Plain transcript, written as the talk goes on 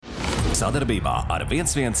Sadarbībā ar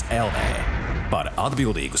 11 LV par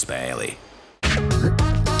atbildīgu spēli.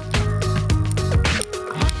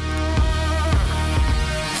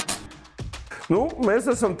 Nu, mēs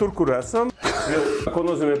esam tur, kur esam. Ko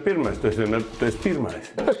nozīmē pirmais? Tu esi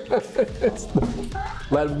pirmais.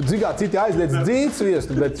 Lai dzigā citi aizliedz dzīt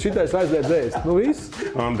sviestu, bet šitais aizliedz ēst. Nu viss.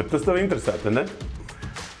 Andri, tas tev interesēta, ne?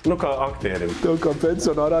 Nu, kā aktierim. Tev kā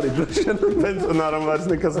pensionāri arī droši vien. Pensionāram vairs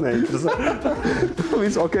nekas neinteresē.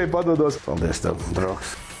 Viss ok, padodos. Paldies tev,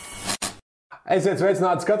 draugs. Esiet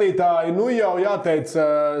sveicināti skatītāji. Nu jau jāteic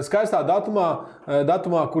skaistā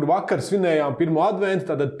datumā, kur vakar svinējām pirmo adventu,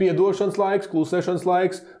 tātad piedošanas laiks, klusēšanas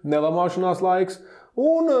laiks, nelamāšanās laiks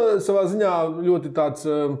un savā ziņā ļoti tāds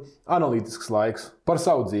analītisks laiks par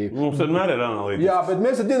savu dzīvi. Mums vienmēr ir analītiski. Jā, bet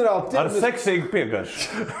mēs ar ģenerāli... Ar seksīgu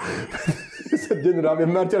piegaršu. Mēs ar ģenerāli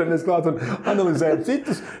vienmēr ķeramies klāt un analizējam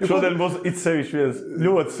citus. Šodien būs it sevišķi viens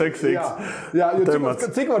ļoti seksīgs temats.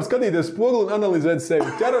 Cik var skatīties spoguli un analizēt sevi?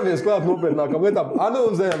 Ķeramies klāt nopietnākām lietām,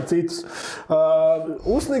 analizējam citus.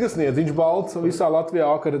 Uzsniga sniedziņš balts visā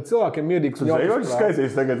Latvijā, vakar cilvēkiem mierīgs un jauks. Es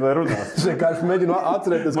skaitīs tagad vai runās. Es vienkārši mēģinu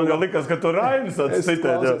atcerēties. Man jau likās, ka tu Rainis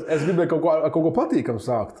citēt. Es gribēju kaut ko patīkamu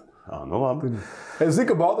sākt. Nu labi. Es zinu,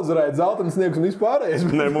 ka Baltazarā ir dzeltenis sniegs un vispārējais.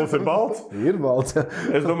 Nē, mums ir balts. Ir balts.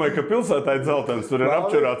 Es domāju, ka pilsētā ir dzeltenis, tur ir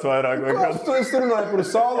apčurāts vairāk. Es runāju par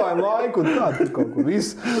saulainu laiku un tā, tur kaut kur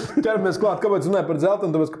viss. Ķeramies klāt, kāpēc runāju par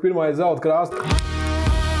dzeltenu, tāpēc, ka pirmā ir zelta krāsa.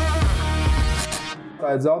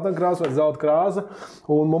 Tā ir zelta krāsa vai zelta krāsa,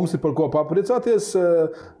 un mums ir par ko papriecāties.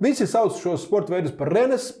 Visi sauc šos sporta veidus par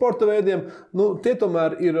renes sporta veidiem. Nu, tie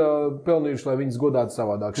tomēr ir pelnījuši, lai viņus godātu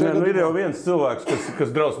savādāk. Nē, nu ir jau viens cilvēks, kas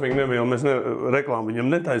drausmīgi nemīl, mēs reklāmu viņam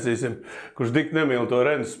netaisīsim, kurš dik nemīl to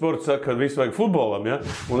renes sportu, saka, ka visu vajag futbolam, ja?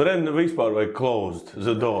 Un reni vispār vajag closed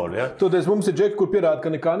the door. Ja? Toties mums ir džeki, kur pierāda, ka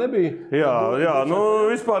nekā nebija. Jā, nu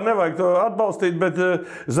vispār nevajag to atbalstīt, bet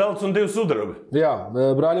zelts un 2 sudrabi. Jā,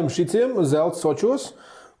 brāļam Šiciem zelts Sočos.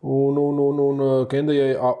 Un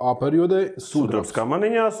Kendajai A-periodai sudrabs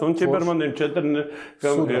kamaniņās un Ķibermanim 4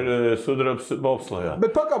 ir sudrabs bobslejā.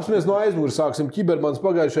 Bet pakāpsimies no aizmugures, sāksim. Ķibermans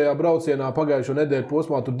pagājušajā braucienā, pagājušo nedēļu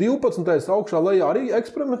posmā, tur 12. augšā lejā arī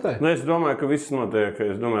eksperimentē? Nē, es domāju, ka viss notiek.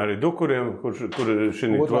 Es domāju arī Dukuriem, kur šī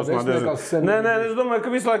posmā diezgan... Nē, es domāju,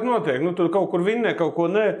 ka visu laiku notiek. Nu, tur kaut kur vinnē, kaut ko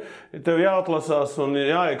nē. Tev jāatlasās un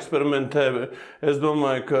jāeksperimentē. Es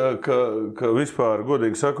domāju, ka vispār,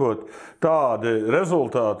 godīgi sakot, tādi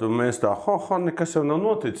rezultāti mēs tā, nekas jau nav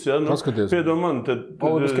noticis. Ja? Nu, piedod man,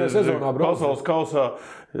 Olimpiskajā sezonā braukt. Pasaules kausā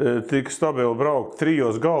tik stabili braukt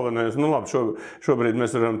 3 galvenais. Nu labi, šobrīd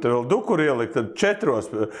mēs varam te vēl Dukuru ielikt, tad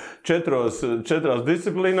 4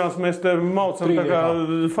 disciplīnās mēs te maucam tā kā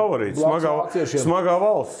favorīts. Smagā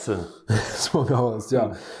valsts. Smagā valsts, jā.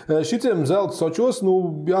 Šitiem zelta Sočos,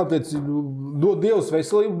 nu, jāteic, dod Dievs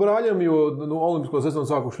veselību brāļam, jo olimpisko sezonu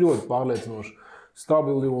sākuši ļoti pārliecinoši.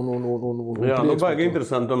 Stabili un jā, nu baigi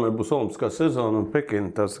interesanti, tomēr būs olimpiskā sezona un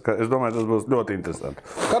Pekina. Es domāju, tas būs ļoti interesanti.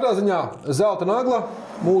 Kādā ziņā zelta nagla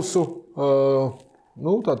mūsu,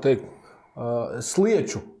 nu tā teikt,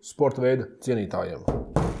 slieču sporta veida cienītājiem.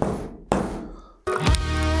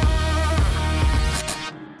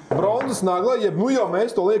 Bronzas nagla, jeb nu jau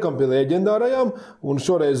mēs to liekam pie leģendārajām, un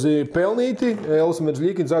šoreiz pelnīti. Elvis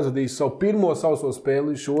Meržļīkins aizvadīs savu pirmo sauso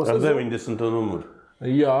spēli šo sezonu. Ar 90. numuru.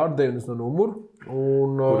 Jā, ar 90. numuru.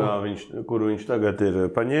 Kuru viņš tagad ir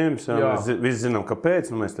paņēmis. Mēs visi zinām, kāpēc.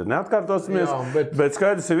 Mēs te neatkārtosimies. Jā, bet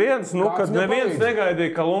skaidrs ir viens, kad neviens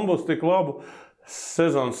negaidīja Kolumbus tik labu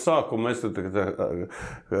sezonas sākumu. Mēs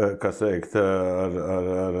kas teikt, ar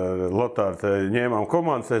Lotāru ņēmām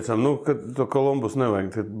komandas, teicām, ka to Kolumbus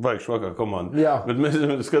nevajag, vajag švakā komandu. Jā. Bet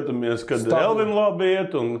mēs skatāmies, kad Elvim labi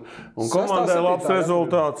iet un komandai labs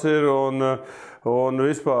rezultāts ir. Un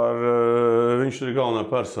vispār viņš ir galvenā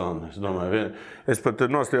persona. Es domāju, es pat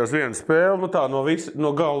nostājos vienu spēli, tā no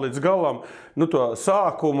gala līdz galam, to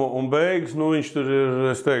sākumu un beigas, viņš tur ir,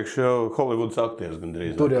 es teikšu, jau Hollywoods aktieris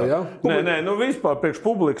gandrīz. Tur jau, jā? Nē, vispār priekš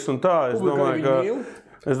publikas un tā, es domāju, ka...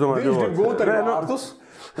 Viņš grib gūt arī vārtus.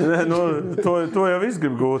 Nē, to jau viss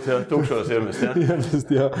grib gūt, jā, tukšos iemest,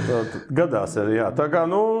 jā. Gadās arī, jā. Tā kā,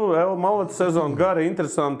 Malets sezona gari,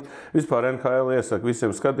 interesanti. Vispār NHL iesaka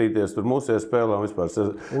visiem skatīties, tur mūsu spēlēm vispār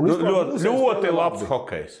ļoti labs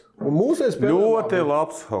hokejs. Ļoti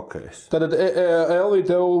labs hokejs. Tad Elvī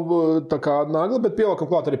tev tā kā nagla, bet pielakam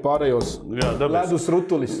klāt arī pārējos ledus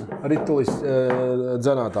ritulis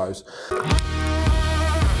dzenātājus.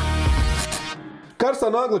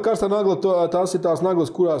 Karstā nagla, tās ir tās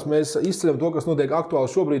naglas, kurās mēs izceļam to, kas notiek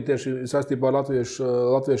aktuāli šobrīd tieši saistībā ar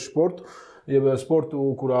latviešu sportu, jeb sportu,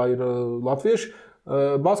 kurā ir latvieši.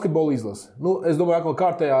 Basketbola izlase. Es domāju, ka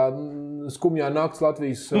kārtējā skumjā nakts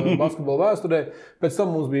Latvijas basketbola vēsturē. Pēc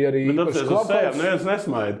tam mums bija arī īpašs klubs. Neviens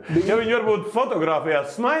nesmaida. Ja viņi varbūt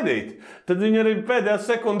fotografijās smaidīt, tad viņi arī pēdējās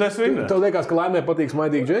sekundēs vinē. Tev liekas, ka Laimē patīk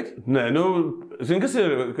smaidīgi džeki? Nē, zini, kas ir,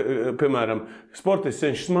 piemēram, sportists,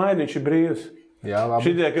 viņš smaida, viņš ir brīvs. Jā, labi.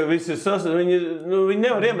 Šitie, ka visi viņi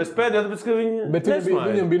nevar iemest pēdējā, tāpēc, ka viņi bet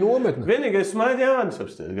viņam bija nometne. Vienīgais smaida Jānis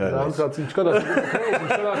apstāties. Viņš skatās,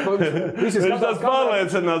 viņš tāds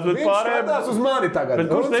pārliecināts, bet viņš skatās uz mani tagad. Bet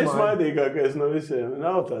kurš nesmaidīgākais no visiem?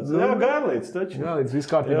 Nav tāds. Jā, Gailīts taču. Gailīts, viss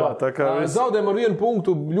kārtībā. Zaudējam ar 1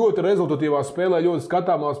 punktu ļoti rezultatīvā spēlē, ļoti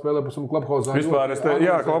skatāmā spēlē, pēc tam Clubhausā. Vispār,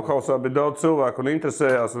 Clubhausā bija daudz cilvēku un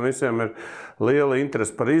interesējās, un visiem ir liela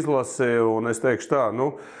interese par izlasi, un es teikšu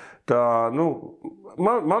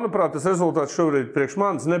manuprāt, tas rezultāts šobrīd priekš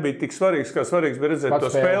manis nebija tik svarīgs, kā svarīgs bija redzēt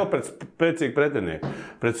to spēli pret spēcīgu pretinieku.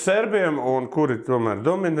 Pret serbiem, un kuri tomēr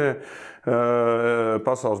dominē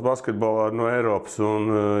pasaules basketbolā no Eiropas, un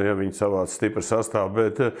ja viņi savāc stipru sastāvu.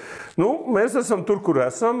 Bet mēs esam tur, kur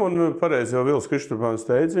esam, un pareizi jau Vils Krištopāns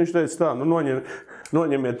teica, viņš teica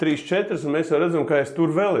noņemiet 3-4, un mēs jau redzam, ka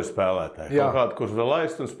tur vēl ir spēlētāji. Kaut kādi, kurš vēl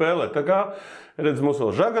aizst un spēlē. Tā kā, redz, mums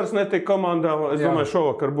vēl Žagars netika komandā, es domāju,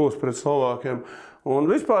 šovakar būs pret Slovākiem. Un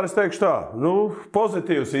vispār es teikšu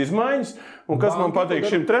pozitīvas izmaiņas, un kas man patīk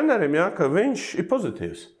šim trenerim, ka viņš ir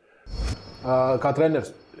pozitīvs. Kā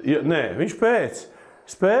treneris? Nē, viņš pēc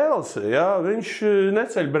spēles, viņš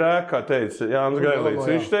neceļ brēku, kā teica Jānis Gailīts.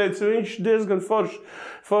 Viņš teica, viņš diezgan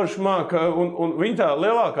forši māka, un viņa tā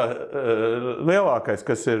lielākais,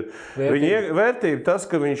 kas ir viņa vērtība, tas,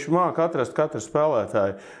 ka viņš māka atrast katru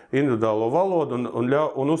spēlētāju individuālo valodu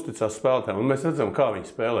un uzticās spēlētājiem. Un mēs redzam, kā viņi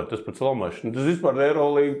spēlē. Tas pats Lomašs. Tas vispār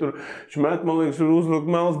Eirolīga, tur šmet, man liekas, uzvilkt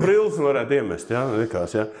melnas brilles un varētu iemest,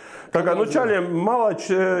 likās, Tā kā, čaļiem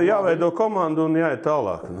malači jāveido komandu un jāiet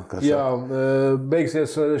tālāk.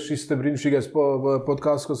 Beigsies šis te brīnišķīgais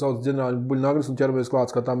podcasts, ko sauc ģenerāļu Buļnagris, un ķeramies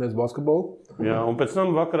klāt, skatāmies basketbolu. Un pēc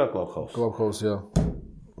tam vakarā Clubhaus. Clubhaus,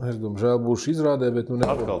 Es domāju, žēl būšu izrādē, bet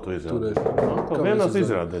atkal tu izrādē. Atkal vienās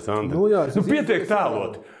izrādēs, Andri. Pietiek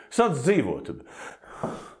tēlot. Sāc dzīvot.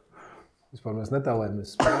 Vispār mēs netēlējam,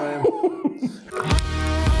 mēs spēlējam.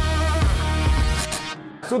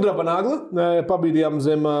 Sudraba nagla, pabīdījām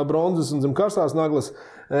zem bronzas un zem karstās naglas.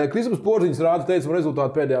 Kristaps Porziņš rāda teicama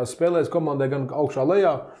rezultātu pēdējās spēlēs, komandai gan augšā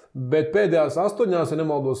lejā, bet pēdējās 8, ja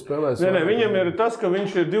nemaldos, spēlēs. Nē, viņam ir tas, ka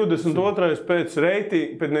viņš ir 22. pēc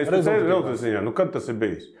reitinga, kad tas ir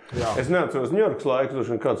bijis? Es neatceros Ņujorkas laiku,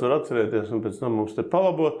 kāds var atcerēties, un pēc tam mums te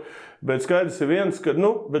palabot, bet skaidrs ir viens, ka,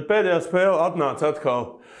 bet pēdējā spēle atnāca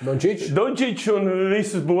atkal Dončičs un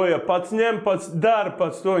visus bojā pats ņem, pats dara,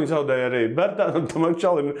 pats to viņi zaudēja arī Bertānam, tam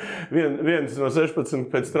Čalim viens no 16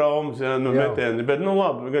 pēc traumas, metieni, bet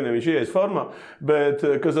labi, gan ja viņš ieies formā, bet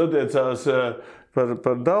kas attiecās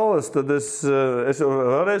par Dallas, tad es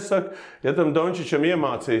vēlreiz saku, ja tam Dončičam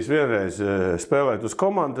iemācīs vienreiz spēlēt uz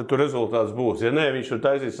komandu, tad tur rezultāts būs. Ja nē, viņš tur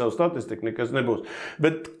taisīs savu statistiku, nekas nebūs.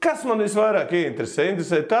 Bet kas man visvairāk interesē?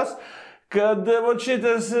 Interesē tas, kad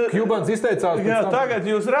šitas... Kjubans izteicās. Tagad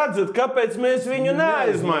jūs redzat, kāpēc mēs viņu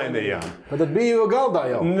neaizmainījām. Tad bija galdā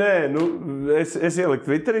jau. Nē, es ieliku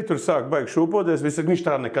Twitterī, tur sāk baigi šūpoties. Viņš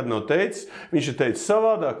tā nekad nav teicis. Viņš ir teicis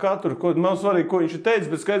savādāk, man svarīgi, ko viņš ir teicis,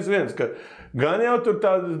 bet skaidrs viens, ka gan jau tur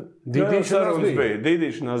tāda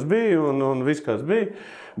dīdīšanās bija un viss kāds bija.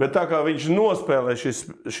 Bet tā kā viņš nospēlē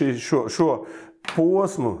šo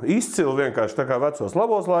posmu izcili vienkārši tā kā vecos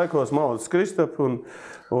labos laikos, Malacis Kristap, un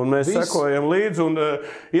mēs sekojam līdzi un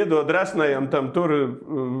iedod resnējam tam tur...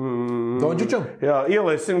 Dončičam? Jā,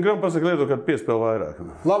 ielēs 100 gramu, pasaka lietu, kad piespēl vairāk.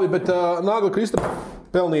 Labi, bet Nagla Kristap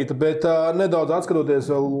pelnīta, bet nedaudz atskatoties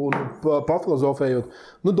vēl un pafilozofējot.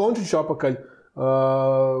 Dončičs apakaļ.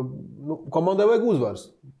 Komandai vajag uzvaras.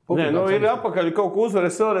 Nē, ir apakaļ kaut ko uzvar.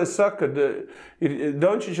 Es vēlreiz saku, ka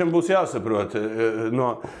Dončičam būs jāsaprot.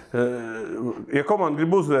 Ja komanda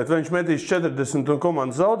grib uzvarēt, vai viņš metīs 40 un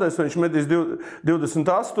komanda zaudēs, vai viņš metīs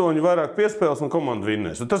 28, vairāk piespēles un komanda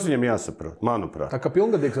vinnēs. Un tas viņam jāsaprot, manuprāt. Tā kā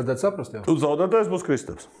pilngadīgs vajadzētu saprast jau. Un zaudētājs būs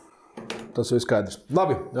Kristaps. Tas ir skaidrs.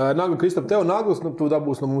 Labi, Nagla Kristap, tev Naglas, tu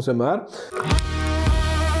dabūs no mums vienmēr.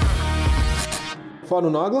 Fanu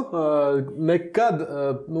Nagla. Nekad,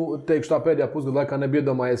 teikšu tā pēdējā pusgada laikā nebija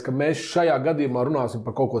iedomājies, ka mēs šajā gadījumā runāsim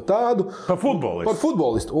par kaut ko tādu. Par futbolistu. Par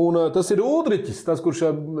futbolistu. Un tas ir Uldriķis, tas, kurš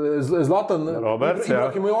Zlatan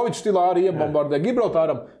Ibrahimovičs stilā arī iebombardē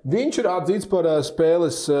Gibraltāram. Viņš ir atzīts par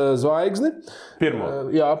spēles zvaigzni. Pirmo.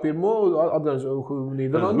 Jā, pirmo.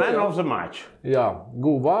 Nīderlandē. Man of the match. Jā,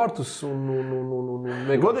 guva vārtus un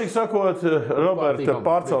Godīgi sakot, Roberta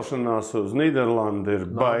pārcelšanās uz Nīderlandi ir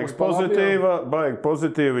baigi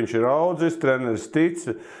pozitīva, viņš ir audzis, treneris tic,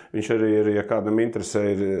 viņš arī ir, ja kādam interesē,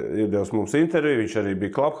 ir iedevis mums interviju, viņš arī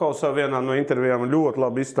bija Clubhouse vienā no intervijām, ļoti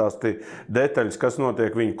labi izstāstīja detaļas, kas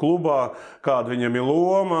notiek viņa klubā, kāda viņam ir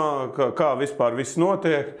loma, kā vispār viss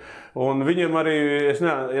notiek. Un viņam arī,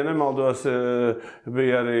 ja nemaldos,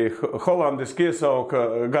 bija arī holandiski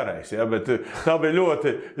iesauka garais, ja, bet tā bija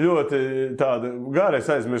ļoti, ļoti tāda garais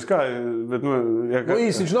aizmirst, kā, bet,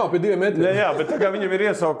 īsti viņš nav pie 2 metriem. Jā, bet tā kā viņam ir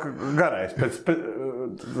iesauka garais,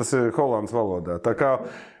 tas ir holandas valodā. Tā kā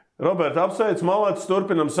Roberta apsveic, malēts,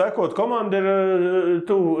 turpinam sekot, komanda ir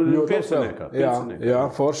tuvu pieciniekā. Jā,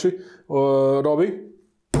 forši. Robi,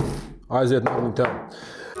 aiziet nagli tev.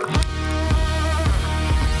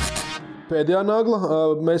 Pēdējā nagla.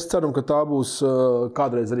 Mēs ceram, ka tā būs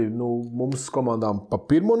kādreiz arī mums komandām pa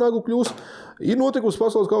pirmo naglu kļūs. Ir notikusi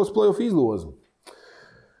pasaules kausa play-off izloze.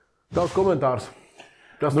 Tavs komentārs.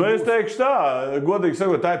 Es teikšu tā, godīgi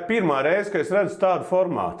sakot, tā ir pirmā reize, kad es redzu tādu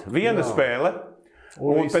formātu. Viena spēle.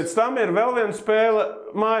 Un pēc tam ir vēl viena spēle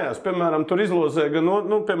mājās. Piemēram, tur izlozē gan,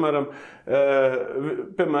 piemēram,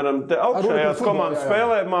 te augšējās komandas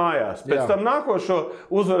spēlē mājās. Pēc tam nākošo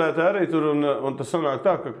uzvarētāju arī tur, un tas sanāk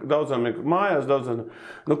tā, ka daudzām ir mājās, daudzām.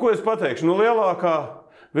 Ko es pateikšu? Lielākā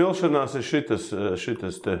vilšanās ir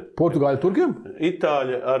šitas te. Portugāļu turkiem?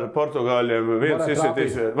 Itāļi ar portugāļiem viens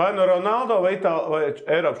izsitīs. Vai no Ronaldo vai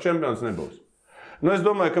Eiropas čempions nebūs. Es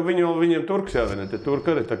domāju, ka viņiem turks jāvienē, te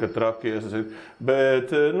turki arī tā kā traki.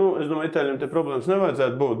 Bet, es domāju, Itāļiem te problēmas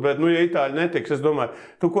nevajadzētu būt. Bet, ja Itāļi netiks, es domāju,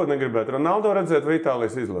 tu ko negribētu? Ronaldo redzēt vai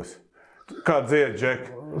Itālijas izlasi? Kā dzied,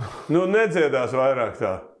 Džek? Nedziedās vairāk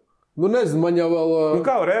tā. Nezinu, man jau vēl...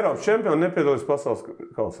 Kā var Eiropas čempioni nepiedalīs pasaules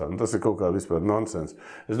kausā? Tas ir kaut kā vispār nonsens.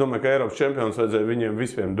 Es domāju, ka Eiropas čempions vajadzēja viņiem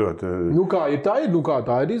visiem dot. Kā ir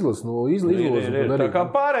izlase? Tā kā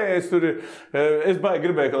pārējais tur ir. Es baigi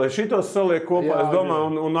gribēju, ka lai šitos saliek kopā, es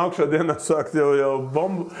domāju, un augšā dienā sākt jau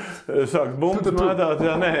bumbas mētāt.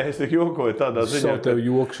 Nē, es tik jokoju tādā ziņā. Savu tev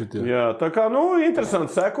jokšit. Jā, tā kā,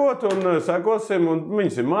 interesanti sekot un sekosim. Un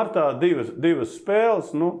viņas ir martā, divas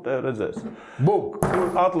spēles, te redzēs. Bum!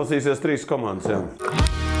 Atlasīsies 3 komandas, jā.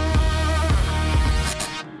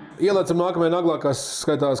 Ielēcam nākamajā naglā, kas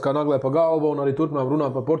skaitās kā naglē pa galvu, un arī turpinām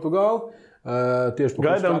runāt par Portugāli. Tieši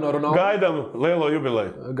gaidām lielo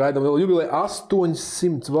jubileju. Gaidām lielo jubileju.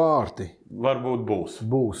 800 vārti. Varbūt būs.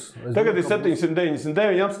 Tagad ir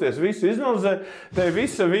 799, apsties visu izanalizē. Te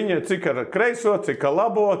visa viņa, cik ar kreiso, cik ar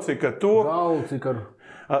labo, cik ar to. Galvu, cik ar...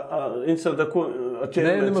 Interesanti, ko...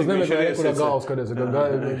 Nemaz nevajag, kurā galvas skaties.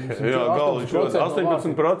 Jā, galvas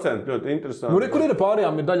 18%, ļoti interesanti. Kur ir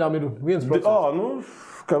pārējām daļām ir 1%?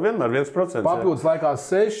 Kā vienmēr 1%. Papildus laikā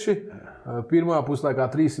 6, pirmā puslaikā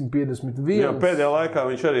 351. Jā, pēdējā laikā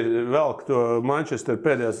viņš arī velk to Manchester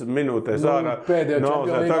pēdējās minūtēs ārā.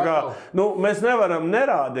 Tā kā, mēs nevaram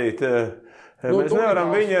nerādīt... Mēs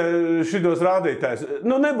nevaram viņa šitos rādītājs.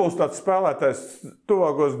 Nebūs tāds spēlētājs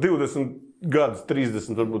tuvākos 20 gadus,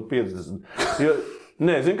 30, varbūt 50.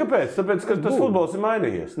 Nezinu, kāpēc. Tāpēc, ka tas futbols ir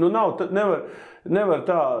mainījies. Nevar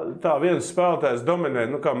tā viens spēlētājs dominē,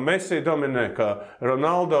 kā Messi dominē, kā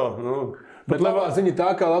Ronaldo. Bet labā ziņa tā,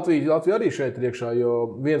 kā Latvija arī šeit ir iekšā, jo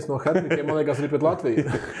viens no hat-trickiem, man liekas, arī pret Latviju.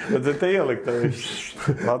 Tad te ielikt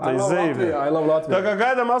Latvijas zīmē. Tā kā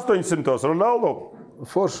gaidām 800 Ronaldo.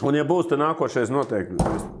 Forši. Un, ja būs, tad nākošais noteikti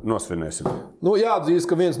nosvinēsim. Jāatzīst,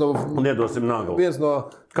 ka viens no... Un iedosim naglu.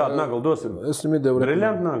 Kādu naglu dosim? Es viņam iedevu...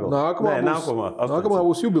 Briljantu naglu? Nākamā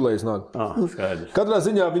būs jubilejas nagla. Skaidrs. Katrā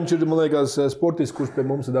ziņā viņš ir, man liekas, sportists, kurš pie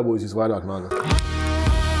mums ir dabūjis visvairāk nagla.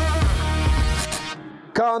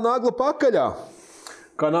 Kā nagla pakaļā?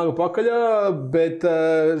 Kā nagla pakaļā, bet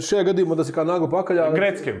šajā gadījumā tas ir kā nagla pakaļā.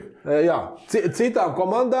 Gretskim. Jā, citām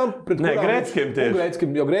komandām. Gretskim tieši.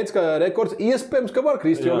 Gretskim, jo Gretska rekords iespējams, ka var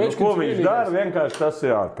krist. Ko viņš dara, vienkārši tas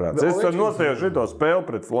ir ārprāts. Es nosēju šito spēli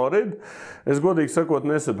pret Floridu. Es godīgi sakot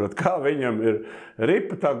nesapratu, kā viņam ir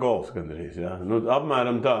ripa tā gols gandrīz. Jā.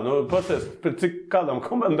 Apmēram tā. Paties, cik kādām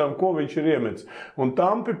komandām, ko viņš ir iemetis. Un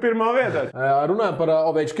Tampa ir pirmā vietā. Runājam par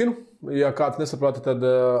Ovečkinu. Ja kāds nesaprata, tad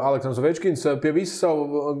Aleksandrs Ovečkins pie visu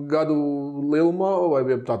savu gadu lielumā, vai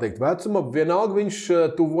tā teikt vecuma, vienalga viņš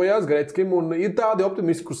tuvojās Gretskim, un ir tādi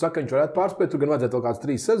optimisti, kur saka, viņš varētu pārspēt, tur gan vajadzētu vēl kāds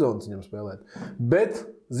 3 sezonas viņam spēlēt. Bet,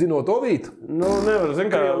 zinot Ovītu... Nevar,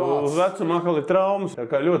 kā uz vecuma atkal ir traumas,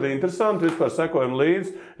 kā ļoti interesanti, vispār sekojam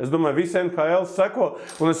līdzi. Es domāju, visi NHL seko,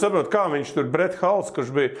 un es saprotu, kā viņš tur Brett Hals, kurš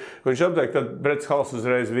viņš apteik, tad Brett Hals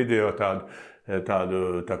uzreiz video tādu.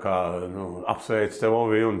 tādu tā kā apsveic tev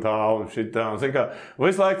Ovi un tā un šitā.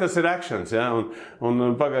 Visu laiku tas ir actions, ja?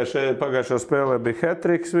 Un pagājušā spēlē bija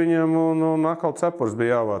hat-tricks viņam un atkal cepurs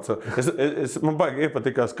bija jāvāc. Man baigi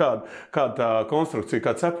iepatikās kāda tā konstrukcija,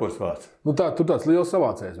 kā cepurs vāc. Nu tur tāds liels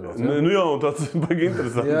savācējs. Ja? Jā, un tāds baigi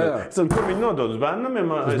interesanti. Jā. Kur viņi nodod uz bērnamiem?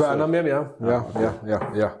 Uz bērnamiem,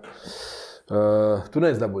 jā. Tu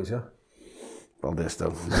neesi dabūjis, jā? Paldies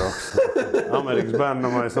tev, draugs. Amerikas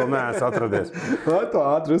bērnamā es vēl neesmu atradies. Tā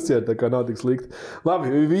ātri uzciet, tā kā nav tik slikti. Labi,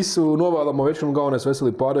 visu novēlamo večumu galvenais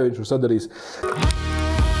veselību pārēju viņš sadarīs.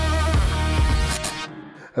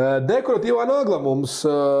 Dekoratīvā nagla mums.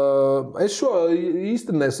 Es šo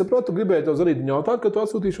īsti nesaprotu. Gribēju tev zarīt jautāt, ka tu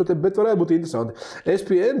atsūtīji šo te, bet varētu būt interesanti.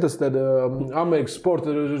 ESPN, tas tad Amerikas sporta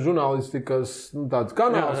žurnālistikas tāds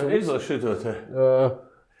kanāls. Jā, izlaš šito te.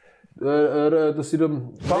 Tas ir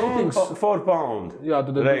ratings. For pound. Jā,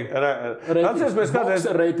 tad ratings.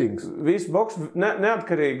 Ratings. Visi boks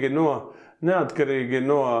neatkarīgi no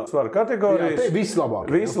svara kategorijas. Jā, visi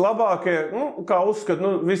labākie. Visi labākie, kā uzskat,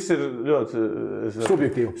 viss ir ļoti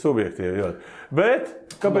subjektīvi ļoti. Bet,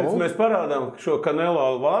 kāpēc mēs parādām šo Canelo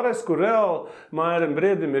Alvarez, kur reāli Mairam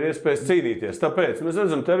Briedim ir iespējas cīnīties? Tāpēc mēs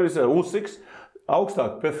redzam televisē Usiks,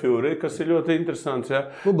 augstāk pie Fury, kas ir ļoti interesants. Ja?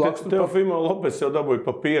 Teofimo Lopes jau dabūja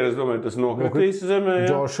papīru, es domāju, tas nokritīs zemē.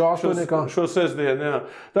 Šo sestdienu, jā.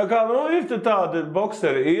 Tā kā, ir tādi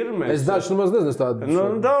bokseri, ir. Es dažs nemaz nezinu tādi.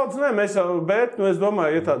 Daudz, mēs jau, bet, es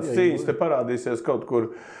domāju, ja tādas cīņas te parādīsies kaut kur,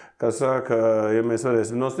 kā saka, ja mēs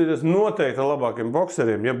varēsim nostīties, noteikti labākiem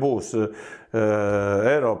bokseriem, ja būs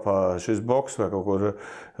Eiropā šis boks vai kaut kur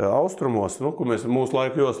austrumos, kur mēs mūsu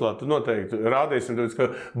laiku joslā, tad noteikti rādīsim,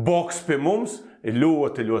 ka boks pie mums ir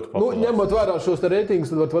ļoti, ļoti populārs. Ņemot vērā šos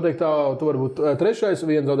reitingus, tad var teikt, tu vari būt trešais,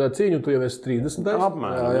 viena zaudēt cīņu, tu jau esi 30.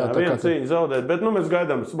 Apmēram, viena cīņa zaudēt, bet mēs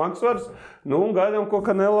gaidām smagsvars, un gaidām, ko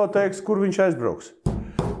Canelo teiks, kur viņš aizbrauks.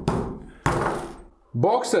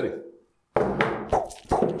 Bokseri!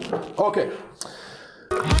 Ok.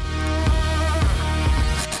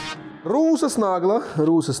 Rūsas nagla,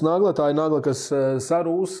 tā ir nagla, kas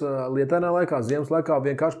sarūs lietainā laikā, ziemas laikā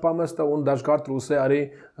vienkārši pamesta un dažkārt rūsē arī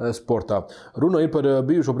sportā. Runa ir par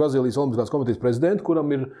bijušo Brazīlijas Olimpiskās komitejas prezidentu, kuram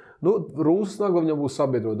ir, rūsas nagla viņam būs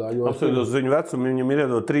sabiedrodā. Apsveidos ziņu vecumu, viņam ir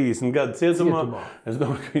iedot 30 gadu cietumā. Es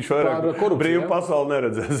domāju, ka viņš vairāk brīvu pasauli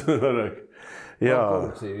neredzēs.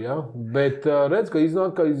 Korupcija, jā. Bet redz, ka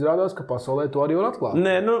izrādās, ka pasaulē to arī var atklāt.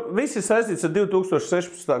 Nē, viss ir saistīts ar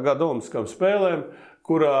 2016. gada Olimpiskām spēlēm,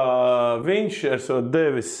 kurā viņš esot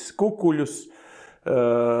devis kukuļus,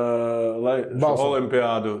 lai šo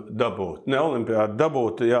olimpiādu dabūtu. Ne olimpiādu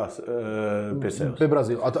dabūtu, pie sevis. Pie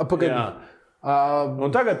Brazīlijas.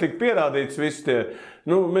 Un tagad tika pierādīts visi tie,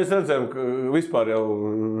 mēs redzējām, ka vispār jau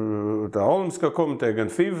tā Olimpiskā komiteja,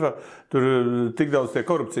 gan FIFA, tur tik daudz tie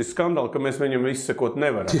korupcijas skandāli, ka mēs viņam izsekot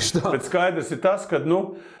nevaram. Bet skaidrs ir tas, ka,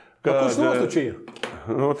 kurš nostučīja?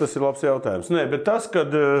 Tas ir labs jautājums. Nē, bet tas, kad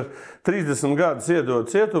 30 gadus iedod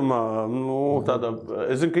cietumā,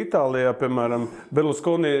 es zinu, ka Itālijā, piemēram,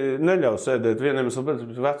 Berlusconi neļauj sēdēt vieniem pēc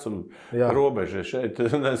vecuma robežai. Šeit,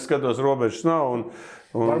 es skatos, robežas nav.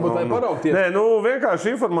 Varbūt lai paraugties. Nē, vienkārši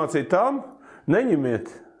informācija tam neņemiet.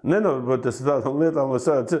 Nevarbūt tas ir tādām lietām, lai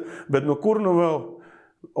sēdēt. Bet kur vēl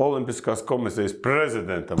Olimpiskās komisijas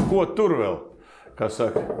prezidentam? Ko tur vēl? Kā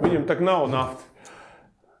saka, viņam tak nav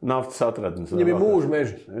naftas atradnes. Viņam ir mūža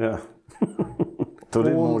meži. Jā. Tur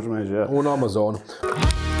ir mūža meži, jā. Un Amazona.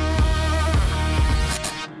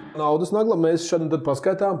 Naudas nagla mēs šad un tad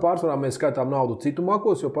paskaitām. Pārsvarā mēs skaitām naudu citu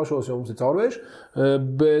makos, jo pašos jau mums ir caurvējuši.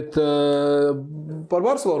 Bet par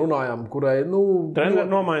Barcelonu runājām, kurai, treneru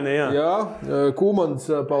nomainīja, jā. Jā, Kūmans,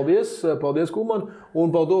 paldies Kūman.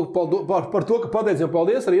 Un par to, ka pateicām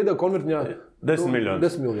paldies, arī iedeva konvertiņā 10 miljonus.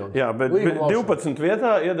 10 miljonus. Jā, bet 12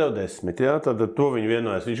 vietā iedeva 10. Jā, tad to viņi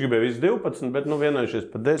vienojas. Viņš gribēja visu 12, bet vienojušies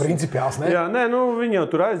par 10. Principiāls, ne? Jā, nē, viņi jau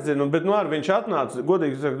tur aizdzina, bet viņš atnāca,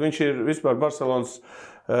 godīgi sakot, viņš ir vispār Barcelonas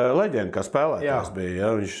leģenda, kā spēlētājs bija. Ja?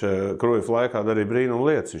 Viņš Kruifa laikā darīja brīnumu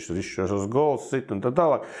lietas, viņš tur izšķiros gols, sit un tā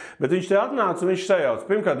tālāk. Bet viņš te atnāca un viņš sajauca.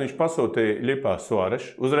 Pirmkārt, viņš pasūtīja Ļipā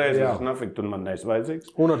Suarešu. Uzreiz viņš nafik, tur man neesi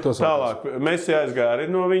vajadzīgs. Un ar to tālāk Messi aizgāja arī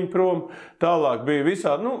no viņa prom. Tālāk bija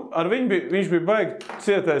visādi. Ar viņu viņš bija baigi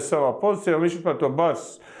cietējis savā pozīcijā. Viņš par to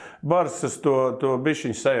Barsas to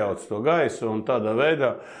bišķiņu sajauca to gaisu un tādā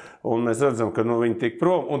veidā. Un mēs redzam, ka viņi tik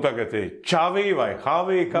prom. Un tagad ir Čavī vai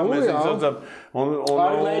Havī, kā mēs viņus redzam.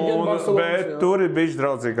 Bet tur ir bijis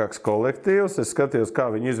draudzīgāks kolektīvs. Es skatījos,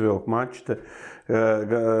 kā viņi izvilka maču.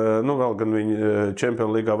 Vēl gan viņi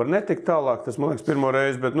Čempionu līgā var netikt tālāk. Tas, man liekas, pirmo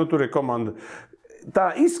reizi. Bet tur ir komanda.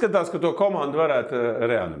 Tā izskatās, ka to komandu varētu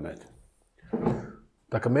reanimēt.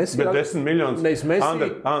 Tā kā Messi bet 10 miljonus. Nevis Messi.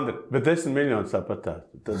 Andri, bet 10 miljonus tāpat tā.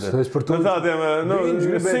 Es par to. Tādiem,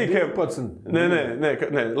 sīkiem. 12.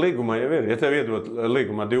 Nē, līgumā jau ir. Ja tev iedod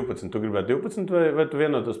līgumā 12, tu gribētu 12 vai tu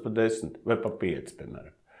vienotos par 10 vai par 5,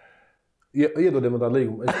 piemēram? Iedodiem man tādu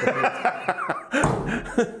līgumu.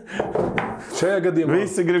 Šajā gadījumā.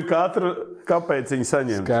 Visi grib katru kapēciņu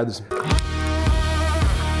saņemt. Skaidrs.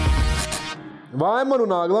 Vaimanu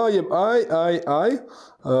Nāglā, jeb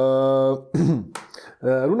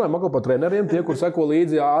runājam atkal par treneriem. Tie, kur seko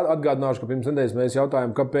līdzi, atgādināšu, ka pirms nedēļas mēs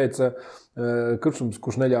jautājām, kāpēc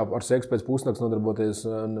kurš neļāva ar seksu pēc pusnakts nodarboties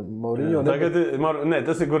Mourinho.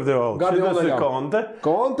 Tas ir Guardiola. Tas ir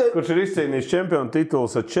Conte, kurš ir izcīnījis čempionu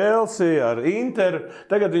tituls ar Chelsea, ar Inter.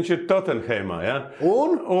 Tagad viņš ir Tottenhamā. Ja?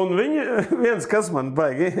 Un viens, kas man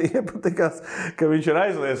baigi iepatikās, ka viņš ir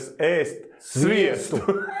aizlies ēst sviestu.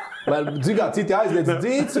 Lai citi aizliedz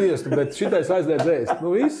dzīt sviestu, bet šitais aizliedz ēst.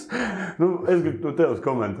 Viss. Es gribu no tevis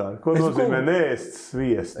komentāru. Ko nozīmē neēst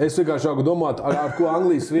sviestu? Es vienkārši sāku domāt, ar ko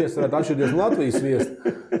Anglijas sviests varētu atšķirties no Latvijas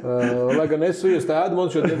sviestu. Lai gan es sviestu ēdu,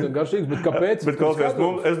 man šeit diezgan garšīgs, bet kāpēc?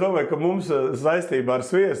 Es domāju, ka mums saistībā ar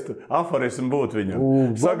sviestu aforismu būtu viņam.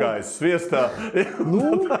 Sagājis sviestā.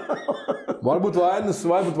 Varbūt vainas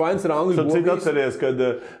ir Anglijas bogas. Cik atceries, kad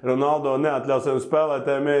Ronaldo neatļaus saviem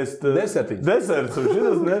spēlētājiem ēst deserts, un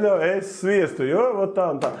šitas neļauj ēst sviestu, jo tā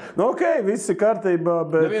un tā. Viss ir kārtībā,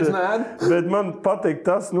 bet man patīk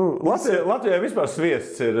tas, Latvijai vispār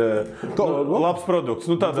sviests ir labs produkts.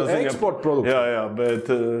 Eksporta produkts. Jā, bet...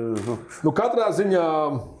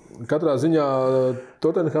 Katrā ziņā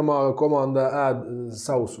Tottenhamā komanda ēd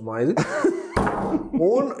sausu maizi.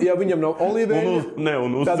 Un, ja viņam nav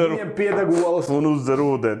olīveļa, tad viņam piedeg olas. Un uzdzer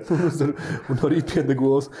ūdeni. Un arī piedeg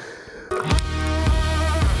olas.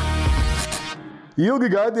 Ilgi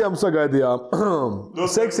gaidījām, sagaidījām.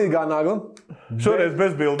 Seksīgā Nagla. Šoreiz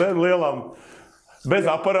bez bildēm, lielām, bez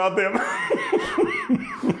aparātiem.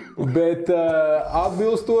 Bet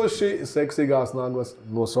atbilstoši seksīgās Naglas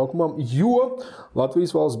nosaukumam, jo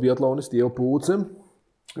Latvijas valsts biatlonisti Ieva Pūce.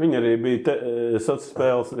 Viņa arī bija sociālās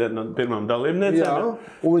spēles viena no pirmām dalībniecēm. Jā,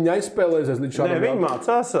 un viņa aizspēlēsies līdz šādam. Nē, viņa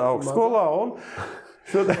mācās augstskolā un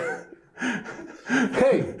šodien...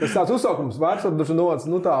 Tas tāds uzsaukums vērts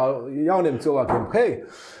tā jauniem cilvēkiem.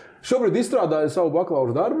 Šobrīd izstrādāju savu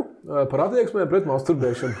bakalaura darbu par attieksmēm pret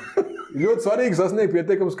masturbēšanu. Ļoti svarīgi sasniegt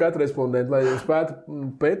pietiekamu skaitu respondentu, lai spētu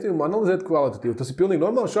pētījumu analizēt kvalitatīvi. Tas ir pilnīgi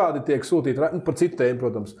normāli. Šādi tiek sūtīti par citu tēmu,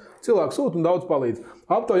 protams. Cilvēki sūta un daudz palīdz.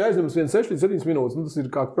 Aptauja aizņemas 6 līdz 7 minūtes. Tas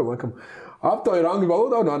ir kā laikam. Aptauja ir angļu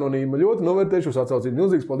valodā un anonīma. Ļoti novērtējuši jūs atsaucīt.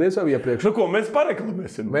 Milzīgs paldies jau iepriekš. Ko mēs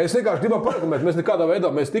pareklamēsim? Mēs vienkārši gribam pareklamēt. Mēs nekādā veidā,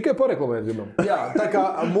 mēs tikai pareklamēt gribam. Jā, tā kā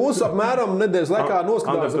mūsu apmēram nedēļas laikā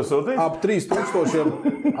noskatās ap 3000,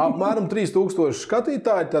 apmēram 3000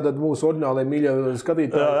 skatītāji, tātad mūsu oriģinālajie mīļie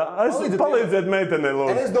skatītāji. Palīdziet meitenei,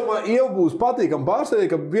 lūdzu. Es domāju, Ieva būs patīkami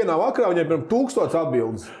pārsteigta, ka vienā vakarā viņai pirms 1000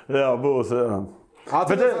 atbildes. Jā, būs, jā.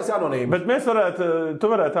 Bet mēs tu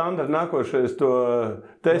varētu, Andri, nākošais to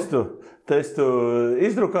testu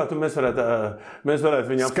izdrukāt, un mēs varētu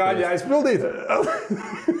viņu apspriest. Skaļi aizpildīt?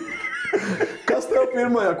 Kas tev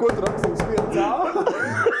pirmajā, ko tu rakstīsi vietā?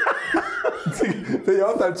 Te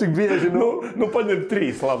jautājumi, cik bieži? Paņem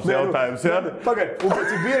 3 labs jautājums, jā? Pagaid, un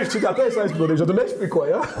cik bieži šitā teisa aizpildīšu, tu nešpiko,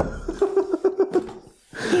 jā?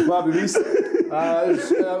 Labi, viss.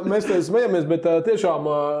 Mēs te smejamies, bet tiešām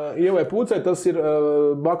Ievai Pūcei tas ir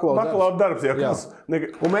bakalaura darbs.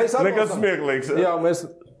 Nekas smieklīgs. Jā, mēs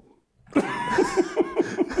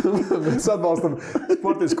atbalstam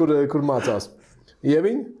sportistus, kur mācās.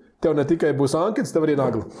 Ieviņ, tev ne tikai būs anketas, tev arī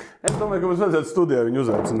Nagla. Es domāju, ka mums vajadzētu studijā viņu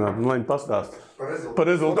uzaicināt, lai viņi pastāst par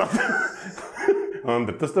rezultātu.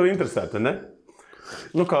 Andri, tas tev interesētu, ne?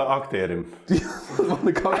 Kā aktierim.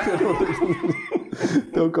 Man kā aktierim.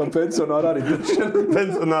 Tev kā pensionāram arī.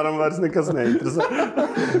 Pensionāram vairs nekas neinteresē.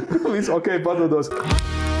 Viss ok, padodos.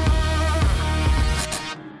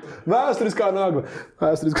 Vēsturiskā Nagla.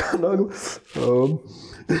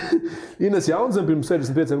 Ines Jaunzem pirms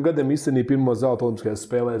 65 gadiem izcīnīja pirmo zelta olimpiskajās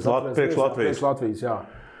spēlēs. Priekš Latvijas. Jā.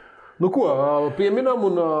 Pieminam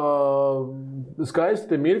un skaisti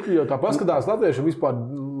tie mirkļi, jo tā paskatās latviešiem vispār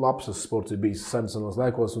labs sports ir bijis senos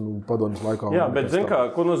laikos un padomjas laikā. Jā, bet zin kā,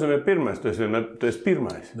 ko nozīmē pirmais? Tu esi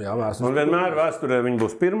pirmais. Jā, un vienmēr vēsturē viņa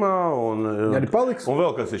būs pirmā un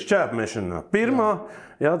vēl kas ir šķēpmešana pirmā.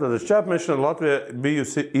 Jā, tad šķēpmešana Latvijā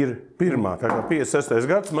bijusi ir pirmā. Tā kā 56.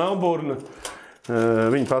 gads, Melburna.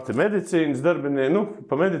 Viņa pati medicīnas darbinieki,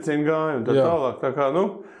 pa medicīnu gāja un tā tālāk. Tā kā,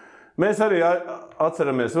 mēs arī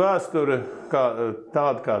atceramies vēsturi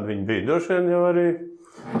tādu, kāda viņa bija. Droši vien jau arī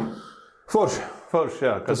Forši,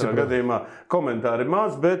 jā. Katrā gadījumā komentāri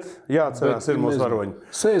maz, bet jāatcerās ir mūsu varoņi.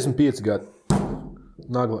 65 gadi.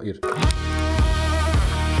 nagla ir.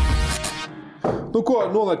 Nu ko,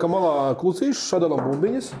 noliekam malā klusīšu, sadalām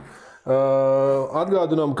bumbiņas.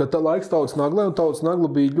 Atgādinām, ka laiks tautas naglai, un tautas nagla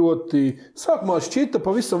bija ļoti... Sākumā šķita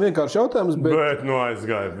pavisam vienkārši jautājums, bet nu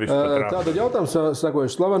aizgāja viss pat rāp. Tātad jautājums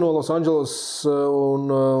sekojuši slaveno Los Angeles un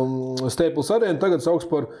Staples Arena, tagad sauks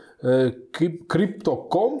par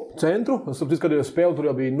Crypto.com centru. Es saprotu, ka spēle tur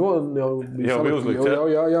jau bija jau uzlikts,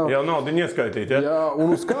 jā? Jau naudiņu ieskaitīt, jā? Jā,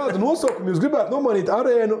 un uz kādu nosaukumu jūs gribētu nomainīt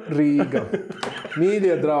arēnu Rīga?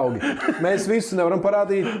 Mīļie draugi, mēs visu nevaram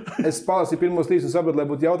parādīt. Es palasīju pirmos 3 un sapratu, lai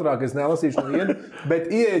būtu jautrāk, es nelasīšu nevienu,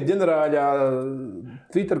 bet ieiet ģenerāļā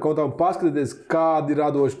Twitter kontā un paskatieties, kādi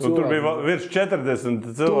radoši cilvēki. Tur bija virs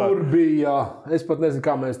 40 cilvēki. Tur bija, jā. Es pat nezinu,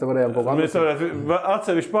 kā mēs te varējām kaut kā. Mēs varētu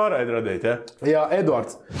atsevišķi pārēdi radīt, jā? Jā,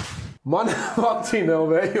 Eduards. Man vakcīna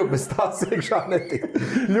LV, jo bez tās iekšā netika.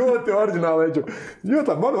 Ļoti oriģināli eču. Ļoti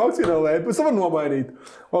labi, man vakcīna LV, pēc var nomainīt.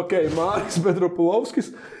 Ok, Māris Petropulovskis,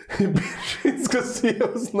 Biršinskas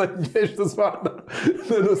sievas Naģeštas vārdā.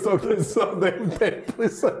 Nenosaukties Zaudējumu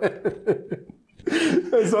templis.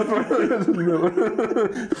 Es atvainojos.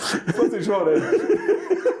 Pasīšu vēlreiz.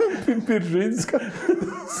 Biršinska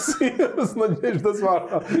sievas Naģeštas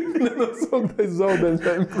vārdā. Nenosaukties Zaudējumu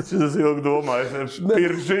templis. Es ilgi domāju,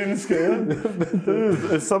 Biršinska, ja?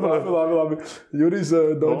 Es saprotu. Labi. Jurijs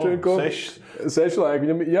Dončenko. 6 laiki.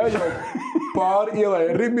 Viņam jāļau pāri ielai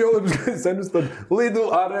Rimjolim senus, tad Lidl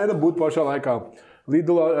arēna būtu pašā laikā.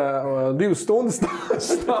 Lidl 2 stundas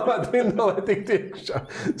stāvēt rindā, lai tiktu iekšā.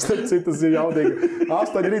 Starp citu, tas ir jaudīgi.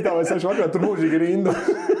 8 rītā vai 6 vakarā, tur mūžīgi ir rinda.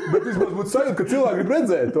 Bet vismaz būtu sajūta, ka cilvēki grib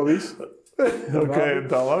redzēt to visu. Ok,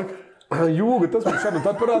 tālāk. Jūga, tas man šādi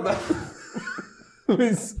tad parādā.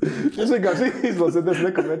 Viss. Es vienkārši izlasīju, es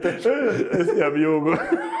nekomentēšu. Es jau jūgu.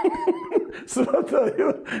 Svatāju.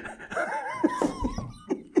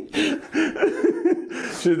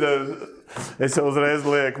 Es jau uzreiz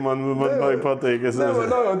lieku, man baigi patīk. Nav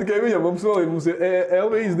jau tikai viņam, mums ir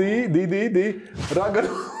Elvijas D,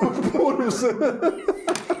 Raganu Purvs.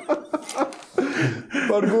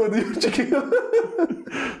 Par godu Jurčikiem.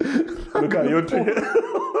 Nu kā Jurčiki?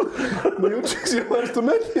 Nu Jurčiks jau vairs tu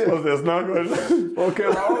netiek. Pasties nākošais. Ok,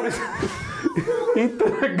 Lauris.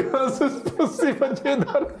 Itere gazas pasīva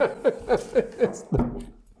ģedarēs.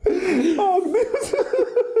 Ak, Dievs.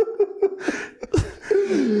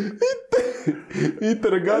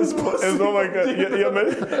 Itere gazas pasīva. Es domāju, ka ja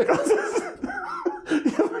mēs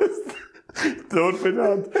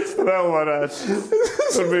turpinātu, vēl varētu.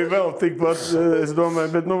 Tur bija vēl tikpat, es domāju,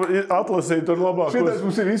 bet atlasīt tur labāk. Šitais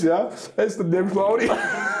mums ir viss, jā? Es tad ņemšu Lauriju.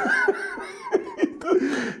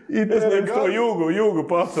 Es ņemšu to jūgu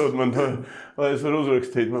pasūt man, lai es varu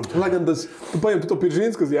uzrakstīt. Lai gan tas, tu paņem to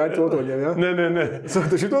Piržinskas, jā, to ņem, jā? Nē.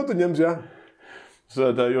 Tu šito tu ņems, jā?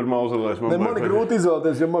 Svētā Jūra Mauzolēs. Man ir grūti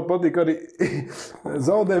izvēlēties, jo man patīk arī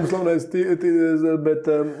zaudējums slavenais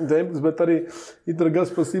templis, bet arī Itere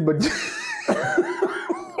gazas pasīva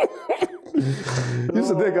Jūs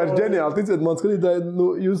esat vienkārši ģeniāli, ticiet man, skatītāji,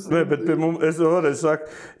 jūs... Nē, bet pie mums, es vēlreiz saku,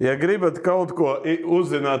 ja gribat kaut ko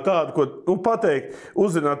uzzināt tādu, ko, pateikt,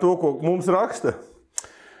 uzzināt to, ko mums raksta,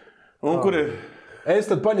 un kur ir... Es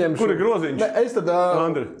tad paņemšu... Kur ir Groziņš? Ne, es tad...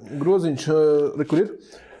 Andri. Groziņš, kur ir?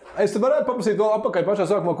 Es tad varētu paprasīt vēl apakaļ pašā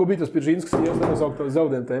sākumā, ko bija tas Piržinskas, ja es nenosaukt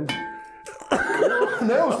zaudējumu templi.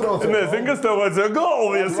 Neuztrauc. Nezinu, kas tev vajadzēja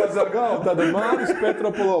galvies. Vajadzēja galvu, tātad Māris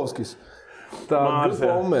Petropulovskis. Tā,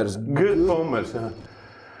 G-Pomers, jā.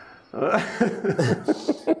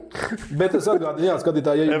 Bet es atgādinu, jā,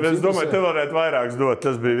 skatītāji, ja jums es domāju, te varētu vairāks dot,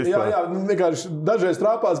 tas bija vispār. Jā, vienkārši dažreiz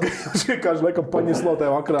trāpās, ka jūs vienkārši laikam paņeslot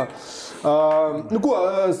tajā vakarā.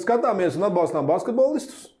 Skatāmies un atbalstām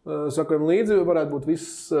basketbolistus, sakojam līdzi, varētu būt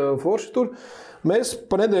viss forši tur. Mēs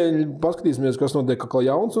pa nedēļu paskatīsimies, kas notiek kaut kā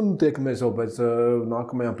jauns, un tiekamies jau pēc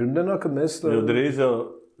nākamajām pirmdienā, kad mēs... Jo drīz jau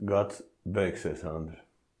gads beigsies, Andri.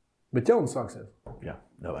 Bet jauns sāksies. Jā,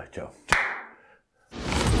 davai, čau.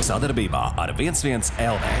 Sadarbībā ar 11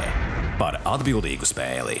 LV par atbildīgu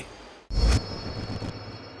spēli.